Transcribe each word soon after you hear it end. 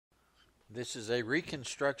This is a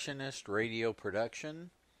Reconstructionist radio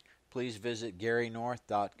production. Please visit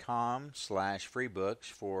garynorth.com/freebooks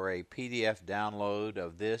for a PDF download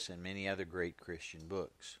of this and many other great Christian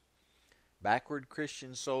books. Backward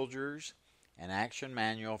Christian Soldiers, an Action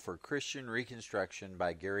Manual for Christian Reconstruction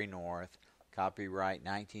by Gary North, copyright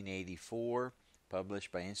 1984,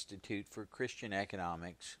 published by Institute for Christian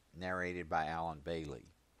Economics, narrated by Alan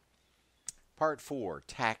Bailey. Part 4,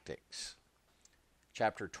 Tactics.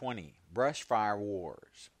 Chapter 20, Brushfire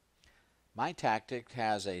Wars. My tactic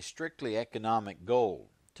has a strictly economic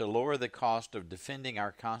goal, to lower the cost of defending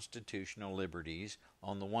our constitutional liberties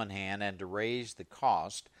on the one hand, and to raise the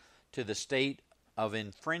cost to the state of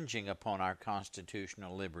infringing upon our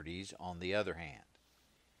constitutional liberties on the other hand.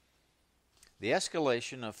 The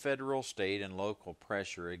escalation of federal, state, and local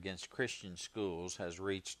pressure against Christian schools has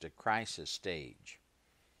reached a crisis stage.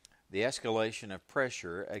 The escalation of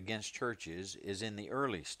pressure against churches is in the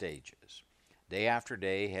early stages. Day after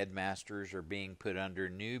day, headmasters are being put under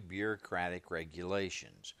new bureaucratic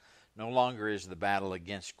regulations. No longer is the battle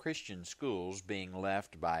against Christian schools being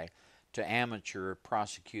left to amateur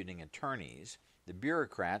prosecuting attorneys. The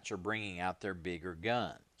bureaucrats are bringing out their bigger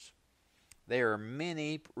guns. There are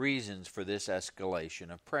many reasons for this escalation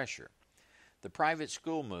of pressure. The private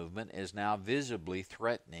school movement is now visibly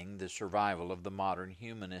threatening the survival of the modern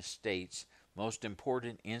humanist state's most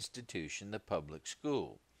important institution, the public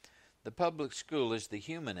school. The public school is the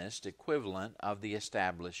humanist equivalent of the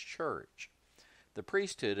established church. The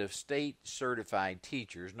priesthood of state-certified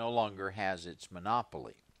teachers no longer has its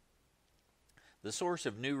monopoly. The source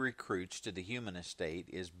of new recruits to the humanist state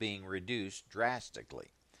is being reduced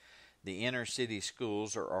drastically. The inner-city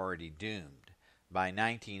schools are already doomed. By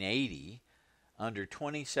 1980, under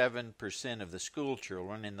 27% of the school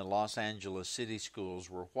children in the Los Angeles city schools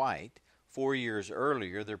were white. 4 years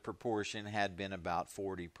earlier, their proportion had been about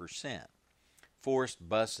 40%. Forced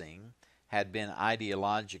busing had been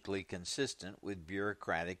ideologically consistent with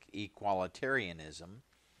bureaucratic equalitarianism,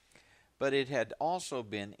 but it had also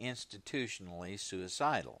been institutionally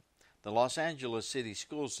suicidal. The Los Angeles city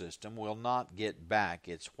school system will not get back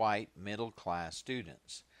its white middle-class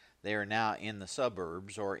students. They are now in the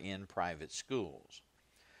suburbs or in private schools.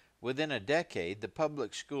 Within a decade, the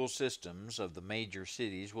public school systems of the major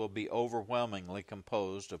cities will be overwhelmingly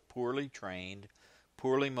composed of poorly trained,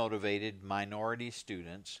 poorly motivated minority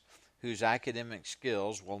students whose academic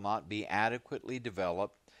skills will not be adequately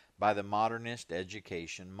developed by the modernist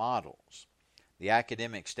education models. The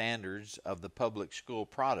academic standards of the public school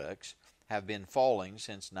products have been falling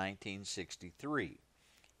since 1963.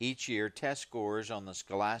 Each year, test scores on the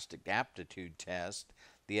Scholastic Aptitude Test,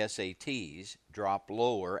 the SATs, drop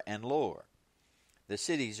lower and lower. The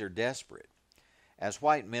cities are desperate. As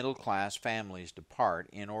white middle-class families depart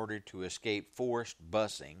in order to escape forced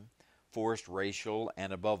busing, forced racial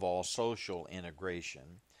and above all social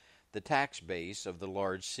integration, the tax base of the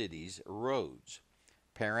large cities erodes.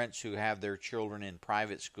 Parents who have their children in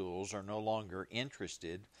private schools are no longer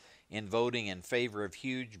interested in voting in favor of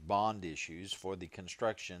huge bond issues for the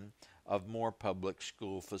construction of more public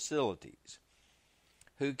school facilities.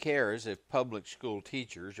 Who cares if public school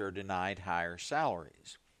teachers are denied higher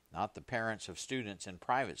salaries? Not the parents of students in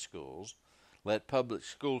private schools. Let public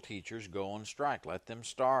school teachers go on strike. Let them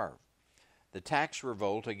starve. The tax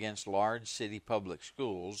revolt against large city public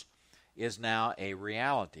schools is now a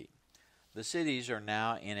reality. The cities are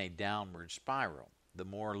now in a downward spiral. The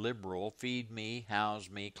more liberal feed me, house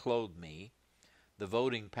me, clothe me, the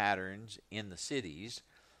voting patterns in the cities,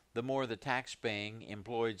 the more the tax-paying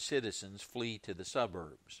employed citizens flee to the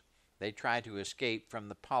suburbs. They try to escape from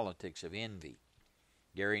the politics of envy.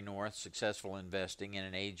 Gary North, Successful Investing in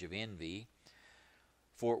an Age of Envy,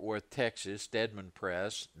 Fort Worth, Texas, Stedman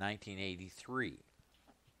Press, 1983.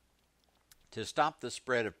 To stop the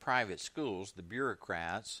spread of private schools, the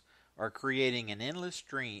bureaucrats are creating an endless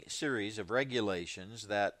series of regulations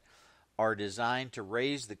that are designed to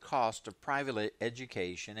raise the cost of private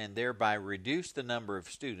education and thereby reduce the number of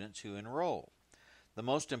students who enroll. The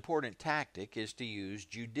most important tactic is to use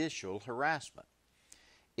judicial harassment.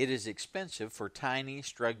 It is expensive for tiny,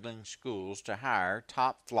 struggling schools to hire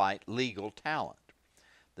top-flight legal talent.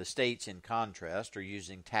 The states, in contrast, are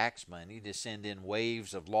using tax money to send in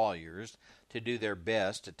waves of lawyers to do their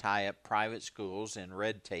best to tie up private schools in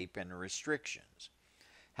red tape and restrictions.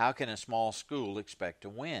 How can a small school expect to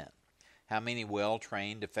win? How many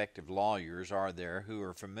well-trained, effective lawyers are there who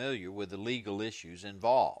are familiar with the legal issues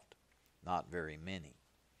involved? Not very many.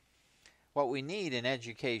 What we need in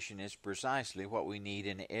education is precisely what we need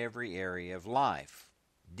in every area of life: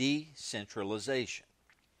 decentralization.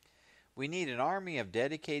 We need an army of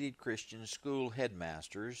dedicated Christian school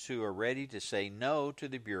headmasters who are ready to say no to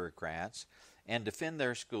the bureaucrats and defend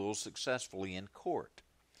their schools successfully in court.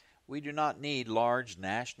 We do not need large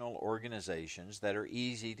national organizations that are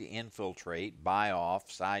easy to infiltrate, buy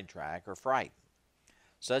off, sidetrack, or frighten.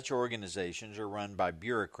 Such organizations are run by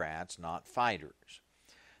bureaucrats, not fighters.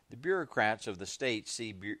 The bureaucrats of the state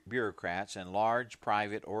see bureaucrats in large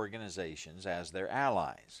private organizations as their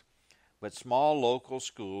allies. But small local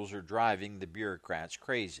schools are driving the bureaucrats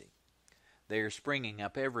crazy. They are springing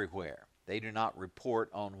up everywhere. They do not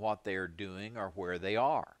report on what they are doing or where they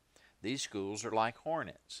are. These schools are like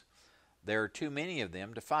hornets. There are too many of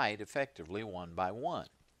them to fight effectively one by one.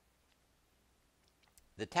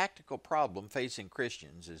 The tactical problem facing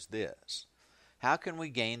Christians is this: how can we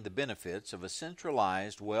gain the benefits of a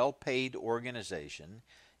centralized, well-paid organization,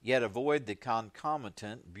 yet avoid the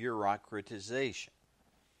concomitant bureaucratization?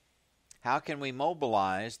 How can we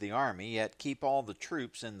mobilize the army, yet keep all the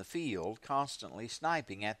troops in the field constantly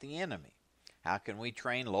sniping at the enemy? How can we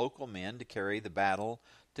train local men to carry the battle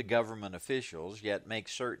to government officials, yet make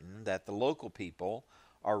certain that the local people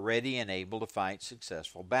are ready and able to fight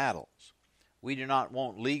successful battles? We do not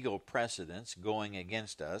want legal precedents going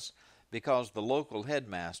against us because the local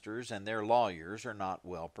headmasters and their lawyers are not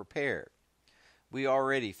well prepared. We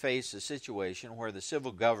already face a situation where the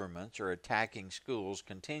civil governments are attacking schools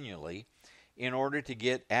continually in order to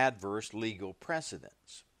get adverse legal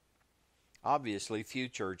precedents. Obviously, few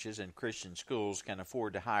churches and Christian schools can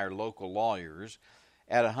afford to hire local lawyers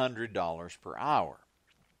at $100 per hour.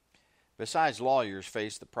 Besides, lawyers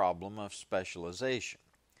face the problem of specialization.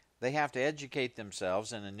 They have to educate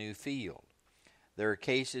themselves in a new field. There are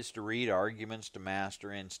cases to read, arguments to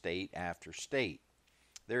master in state after state.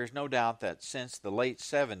 There is no doubt that since the late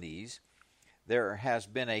 70s, there has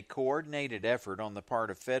been a coordinated effort on the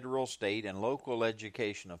part of federal, state, and local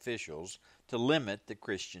education officials to limit the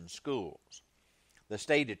Christian schools. The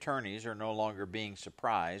state attorneys are no longer being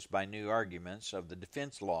surprised by new arguments of the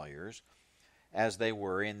defense lawyers as they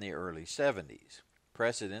were in the early 70s.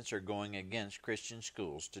 Precedents are going against Christian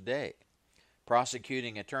schools today.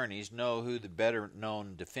 Prosecuting attorneys know who the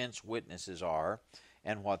better-known defense witnesses are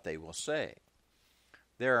and what they will say.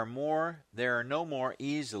 There are no more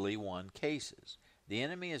easily won cases. The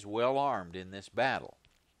enemy is well armed in this battle.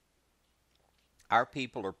 Our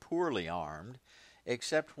people are poorly armed,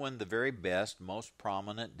 except when the very best, most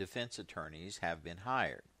prominent defense attorneys have been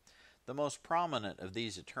hired. The most prominent of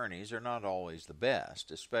these attorneys are not always the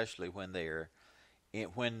best, especially when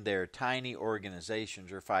their tiny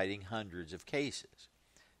organizations are fighting hundreds of cases.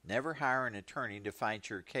 Never hire an attorney to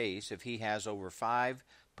fight your case if he has over 5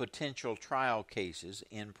 potential trial cases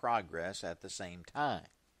in progress at the same time.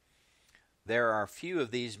 There are few of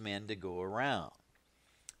these men to go around.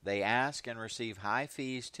 They ask and receive high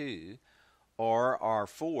fees too, or are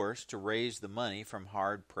forced to raise the money from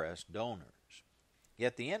hard-pressed donors.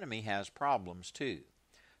 Yet the enemy has problems too.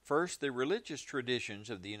 First, the religious traditions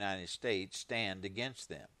of the United States stand against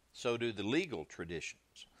them. So do the legal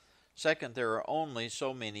traditions. Second, there are only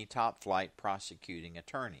so many top-flight prosecuting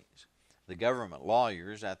attorneys. The government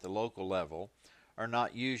lawyers at the local level are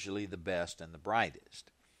not usually the best and the brightest.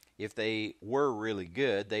 If they were really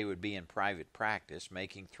good, they would be in private practice,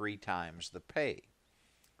 making 3 times the pay.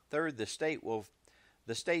 Third, the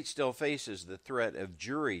state still faces the threat of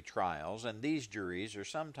jury trials, and these juries are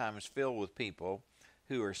sometimes filled with people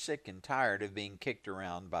who are sick and tired of being kicked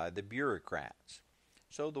around by the bureaucrats.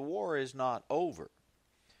 So the war is not over.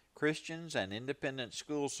 Christians and independent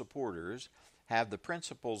school supporters have the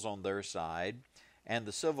principles on their side, and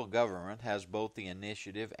the civil government has both the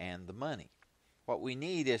initiative and the money. What we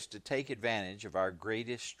need is to take advantage of our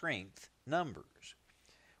greatest strength, numbers.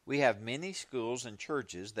 We have many schools and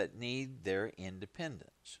churches that need their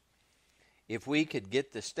independence. If we could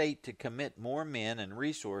get the state to commit more men and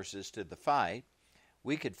resources to the fight,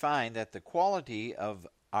 we could find that the quality of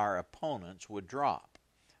our opponents would drop.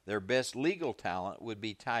 Their best legal talent would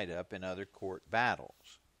be tied up in other court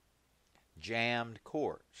battles. Jammed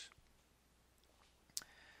courts.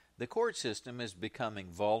 The court system is becoming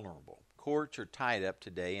vulnerable. Courts are tied up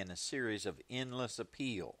today in a series of endless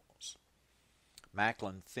appeals.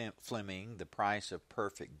 Macklin Fleming, The Price of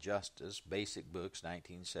Perfect Justice, Basic Books,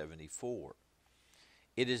 1974.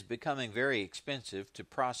 It is becoming very expensive to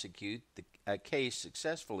prosecute a case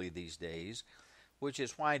successfully these days, which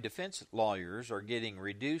is why defense lawyers are getting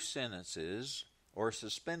reduced sentences or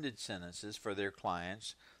suspended sentences for their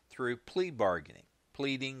clients through plea bargaining,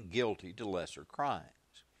 pleading guilty to lesser crimes.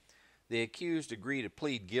 The accused agree to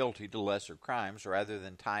plead guilty to lesser crimes rather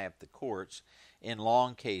than tie up the courts in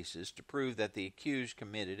long cases to prove that the accused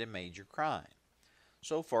committed a major crime.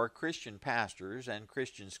 So far, Christian pastors and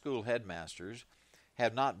Christian school headmasters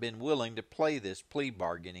have not been willing to play this plea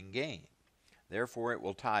bargaining game. Therefore, it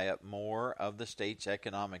will tie up more of the state's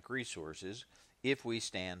economic resources if we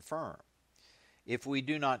stand firm. If we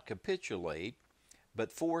do not capitulate,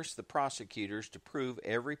 but force the prosecutors to prove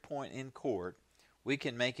every point in court, we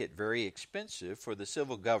can make it very expensive for the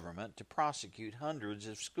civil government to prosecute hundreds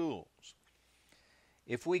of schools.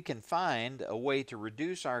 If we can find a way to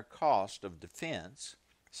reduce our cost of defense,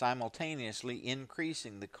 simultaneously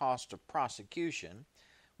increasing the cost of prosecution,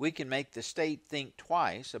 we can make the state think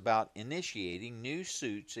twice about initiating new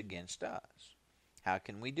suits against us. How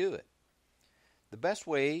can we do it? The best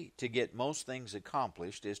way to get most things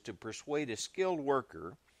accomplished is to persuade a skilled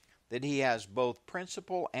worker that he has both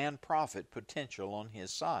principal and profit potential on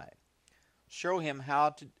his side. Show him how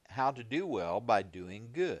to do well by doing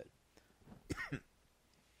good.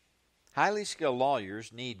 Highly skilled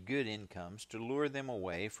lawyers need good incomes to lure them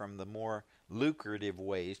away from the more lucrative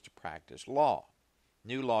ways to practice law.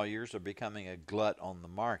 New lawyers are becoming a glut on the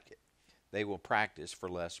market. They will practice for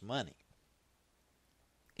less money.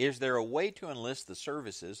 Is there a way to enlist the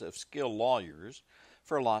services of skilled lawyers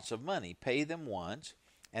for lots of money, pay them once,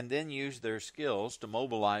 and then use their skills to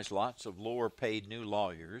mobilize lots of lower-paid new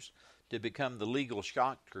lawyers to become the legal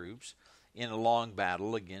shock troops in a long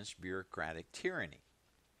battle against bureaucratic tyranny?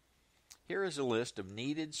 Here is a list of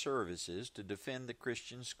needed services to defend the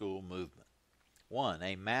Christian school movement. 1.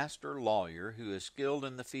 A master lawyer who is skilled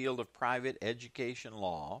in the field of private education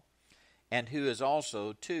law and who is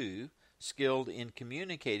also, 2, skilled in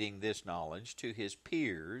communicating this knowledge to his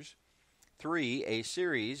peers. 3. A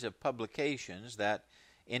series of publications that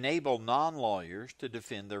enable non-lawyers to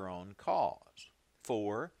defend their own cause.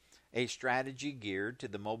 4. A strategy geared to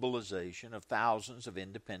the mobilization of thousands of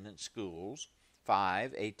independent schools.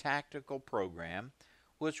 5. A tactical program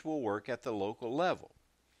which will work at the local level.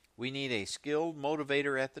 We need a skilled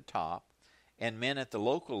motivator at the top and men at the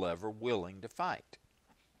local level willing to fight.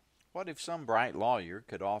 What if some bright lawyer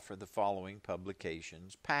could offer the following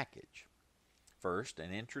publications package? First,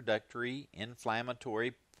 an introductory,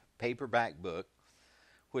 inflammatory paperback book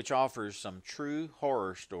which offers some true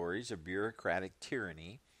horror stories of bureaucratic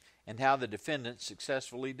tyranny and how the defendants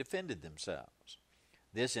successfully defended themselves.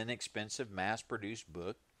 This inexpensive, mass-produced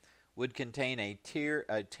book would contain a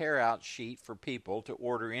tear-out sheet for people to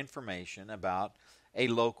order information about a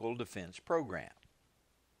local defense program.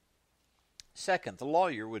 Second, the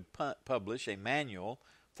lawyer would publish a manual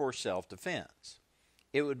for self-defense.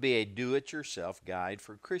 It would be a do-it-yourself guide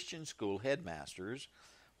for Christian school headmasters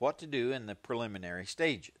what to do in the preliminary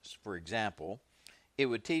stages. For example, it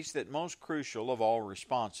would teach that most crucial of all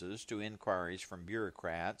responses to inquiries from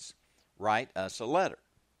bureaucrats, write us a letter.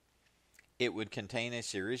 It would contain a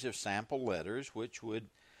series of sample letters which would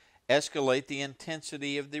escalate the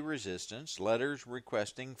intensity of the resistance, letters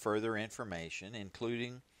requesting further information,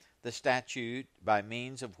 including the statute by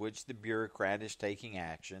means of which the bureaucrat is taking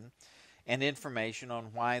action, and information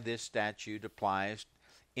on why this statute applies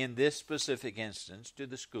in this specific instance to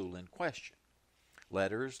the school in question.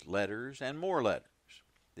 Letters, and more letters.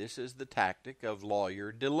 This is the tactic of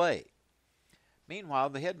lawyer delay. Meanwhile,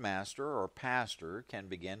 the headmaster or pastor can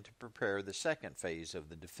begin to prepare the second phase of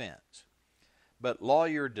the defense. But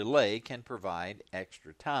lawyer delay can provide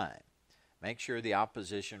extra time. Make sure the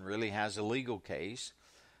opposition really has a legal case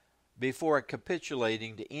before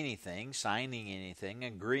capitulating to anything, signing anything,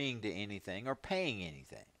 agreeing to anything, or paying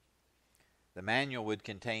anything. The manual would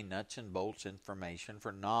contain nuts and bolts information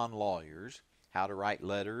for non-lawyers, how to write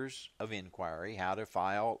letters of inquiry, how to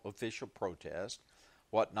file official protest,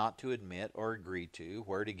 what not to admit or agree to,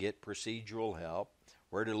 where to get procedural help,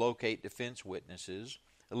 where to locate defense witnesses,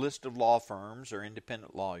 a list of law firms or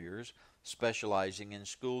independent lawyers specializing in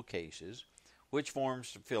school cases, which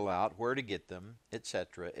forms to fill out, where to get them,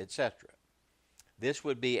 etc., etc. This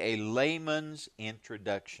would be a layman's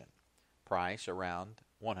introduction. Price around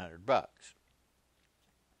 $100.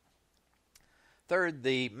 Third,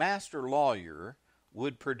 the master lawyer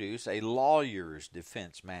would produce a lawyer's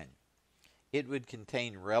defense manual. It would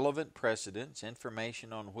contain relevant precedents,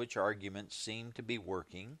 information on which arguments seem to be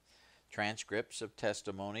working, transcripts of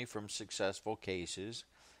testimony from successful cases,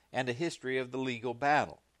 and a history of the legal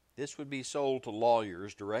battle. This would be sold to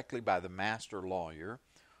lawyers directly by the master lawyer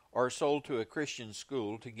or sold to a Christian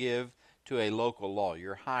school to give to a local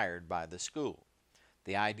lawyer hired by the school.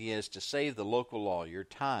 The idea is to save the local lawyer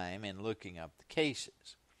time in looking up the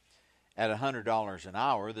cases. At $100 an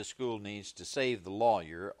hour, the school needs to save the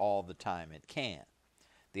lawyer all the time it can.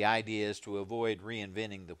 The idea is to avoid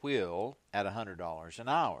reinventing the wheel at $100 an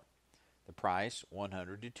hour. The price,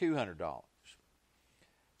 $100 to $200.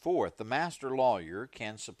 Fourth, the master lawyer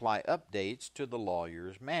can supply updates to the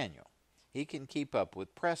lawyer's manual. He can keep up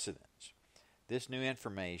with precedents. This new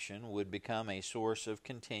information would become a source of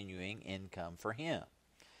continuing income for him.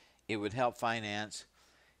 It would help finance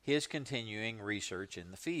his continuing research in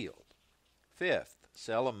the field. Fifth,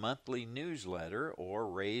 sell a monthly newsletter or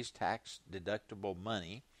raise tax-deductible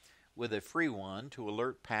money with a free one to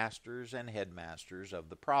alert pastors and headmasters of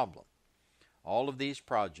the problem. All of these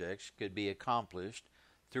projects could be accomplished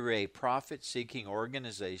through a profit-seeking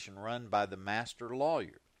organization run by the master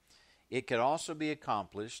lawyer. It could also be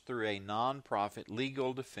accomplished through a non-profit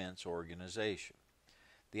legal defense organization.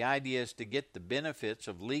 The idea is to get the benefits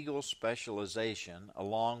of legal specialization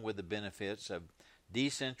along with the benefits of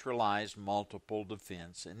decentralized multiple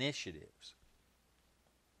defense initiatives.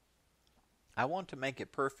 I want to make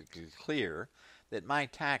it perfectly clear that my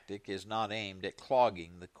tactic is not aimed at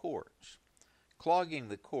clogging the courts. Clogging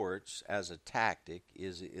the courts as a tactic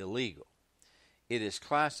is illegal. It is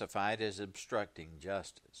classified as obstructing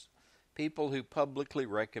justice. People who publicly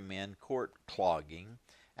recommend court clogging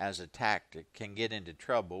as a tactic can get into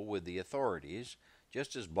trouble with the authorities,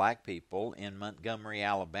 just as black people in Montgomery,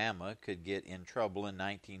 Alabama could get in trouble in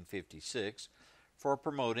 1956 for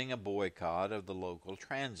promoting a boycott of the local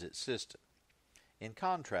transit system. In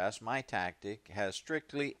contrast, my tactic has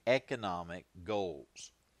strictly economic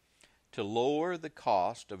goals: to lower the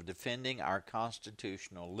cost of defending our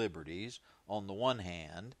constitutional liberties on the one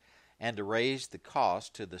hand, and to raise the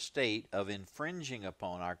cost to the state of infringing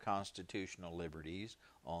upon our constitutional liberties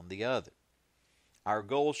on the other. Our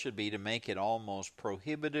goal should be to make it almost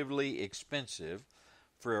prohibitively expensive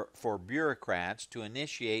for bureaucrats to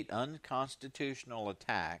initiate unconstitutional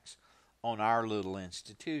attacks on our little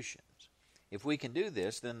institutions. If we can do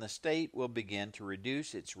this, then the state will begin to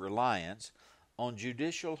reduce its reliance on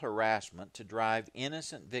judicial harassment to drive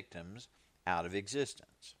innocent victims out of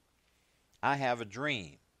existence. I have a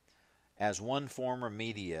dream. As one former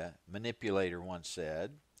media manipulator once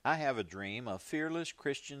said, I have a dream of fearless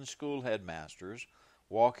Christian school headmasters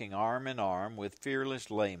walking arm in arm with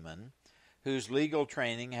fearless laymen whose legal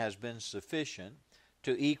training has been sufficient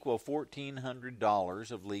to equal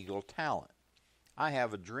 $1,400 of legal talent. I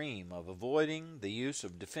have a dream of avoiding the use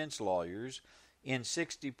of defense lawyers in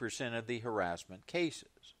 60% of the harassment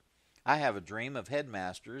cases. I have a dream of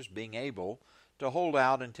headmasters being able to hold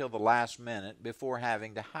out until the last minute before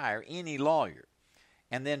having to hire any lawyer,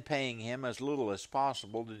 and then paying him as little as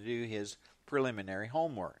possible to do his preliminary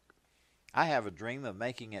homework. I have a dream of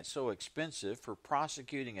making it so expensive for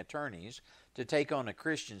prosecuting attorneys to take on a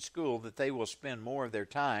Christian school that they will spend more of their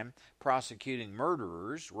time prosecuting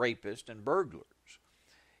murderers, rapists, and burglars,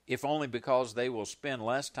 if only because they will spend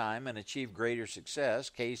less time and achieve greater success,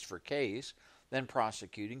 case for case, than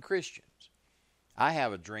prosecuting Christians. I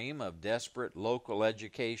have a dream of desperate local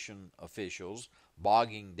education officials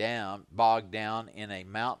bogged down in a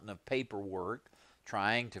mountain of paperwork,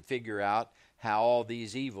 trying to figure out how all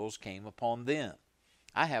these evils came upon them.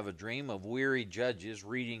 I have a dream of weary judges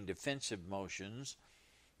reading defense motions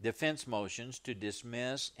to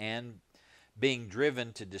dismiss and being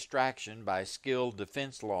driven to distraction by skilled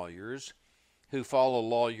defense lawyers who follow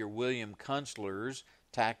lawyer William Kunstler's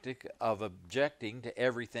tactic of objecting to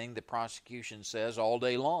everything the prosecution says all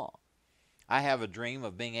day long. I have a dream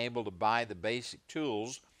of being able to buy the basic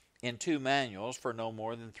tools in 2 manuals for no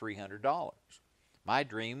more than $300. My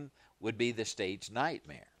dream would be the state's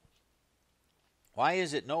nightmare. Why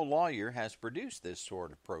is it no lawyer has produced this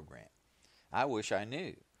sort of program? I wish I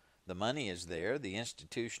knew. The money is there. The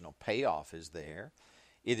institutional payoff is there.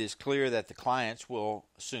 It is clear that the clients will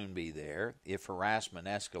soon be there if harassment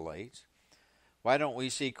escalates. Why don't we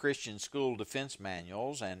see Christian school defense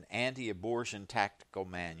manuals and anti-abortion tactical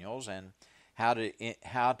manuals and how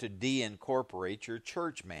to de-incorporate your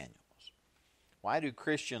church manuals? Why do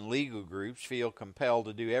Christian legal groups feel compelled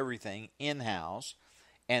to do everything in-house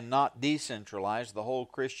and not decentralize the whole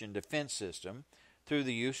Christian defense system through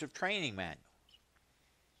the use of training manuals?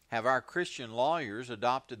 Have our Christian lawyers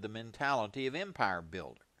adopted the mentality of empire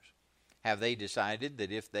builders? Have they decided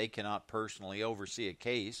that if they cannot personally oversee a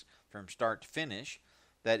case from start to finish,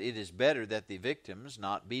 that it is better that the victims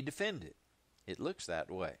not be defended? It looks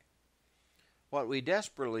that way. What we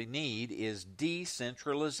desperately need is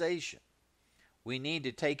decentralization. We need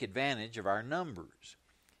to take advantage of our numbers.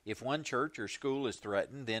 If one church or school is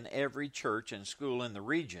threatened, then every church and school in the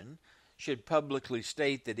region should publicly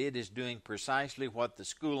state that it is doing precisely what the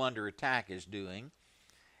school under attack is doing,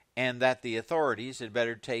 and that the authorities had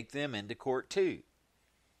better take them into court too.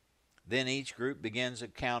 Then each group begins a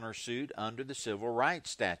countersuit under the civil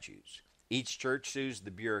rights statutes. Each church sues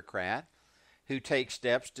the bureaucrat who take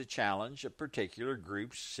steps to challenge a particular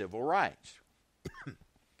group's civil rights.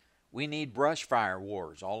 We need brush fire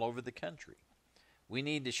wars all over the country. We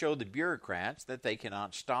need to show the bureaucrats that they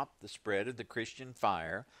cannot stop the spread of the Christian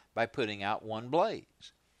fire by putting out one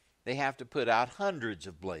blaze. They have to put out hundreds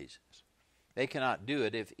of blazes. They cannot do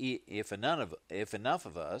it if enough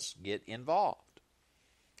of us get involved.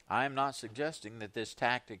 I am not suggesting that this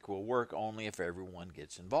tactic will work only if everyone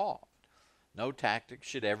gets involved. No tactic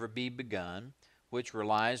should ever be begun which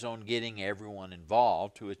relies on getting everyone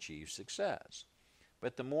involved to achieve success.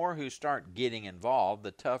 But the more who start getting involved,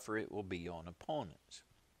 the tougher it will be on opponents.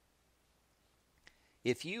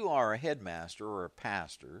 If you are a headmaster or a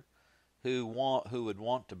pastor who would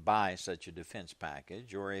want to buy such a defense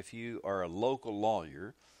package, or if you are a local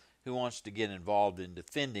lawyer who wants to get involved in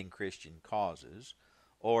defending Christian causes,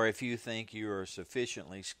 or if you think you are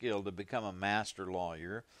sufficiently skilled to become a master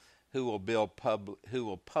lawyer who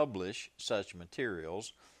will publish such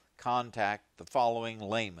materials, contact the following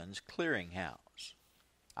layman's clearinghouse.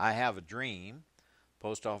 I Have a Dream,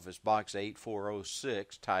 Post Office Box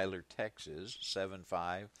 8406, Tyler, Texas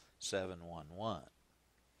 75711.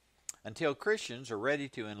 Until Christians are ready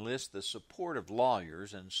to enlist the support of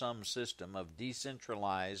lawyers in some system of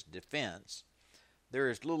decentralized defense, there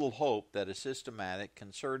is little hope that a systematic,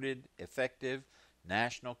 concerted, effective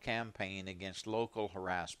national campaign against local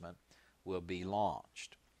harassment will be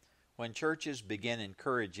launched. When churches begin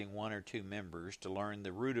encouraging one or two members to learn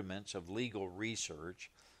the rudiments of legal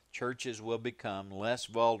research, churches will become less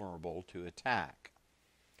vulnerable to attack.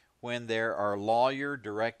 When there are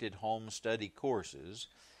lawyer-directed home study courses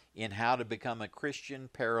in how to become a Christian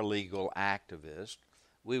paralegal activist,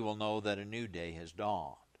 we will know that a new day has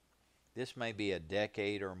dawned. This may be a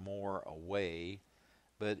decade or more away,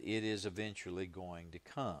 but it is eventually going to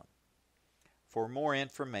come. For more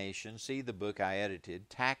information, see the book I edited,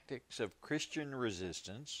 Tactics of Christian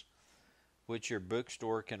Resistance, which your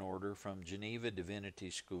bookstore can order from Geneva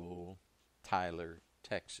Divinity School, Tyler,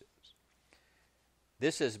 Texas.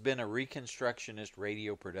 This has been a Reconstructionist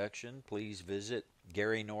radio production. Please visit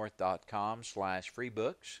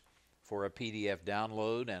GaryNorth.com/freebooks for a PDF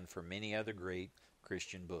download and for many other great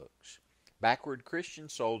Christian books. Backward Christian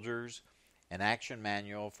Soldiers, An Action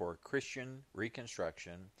Manual for Christian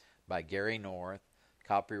Reconstruction by Gary North,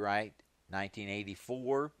 copyright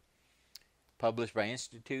 1984, published by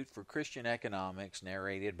Institute for Christian Economics,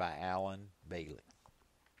 narrated by Alan Bailey.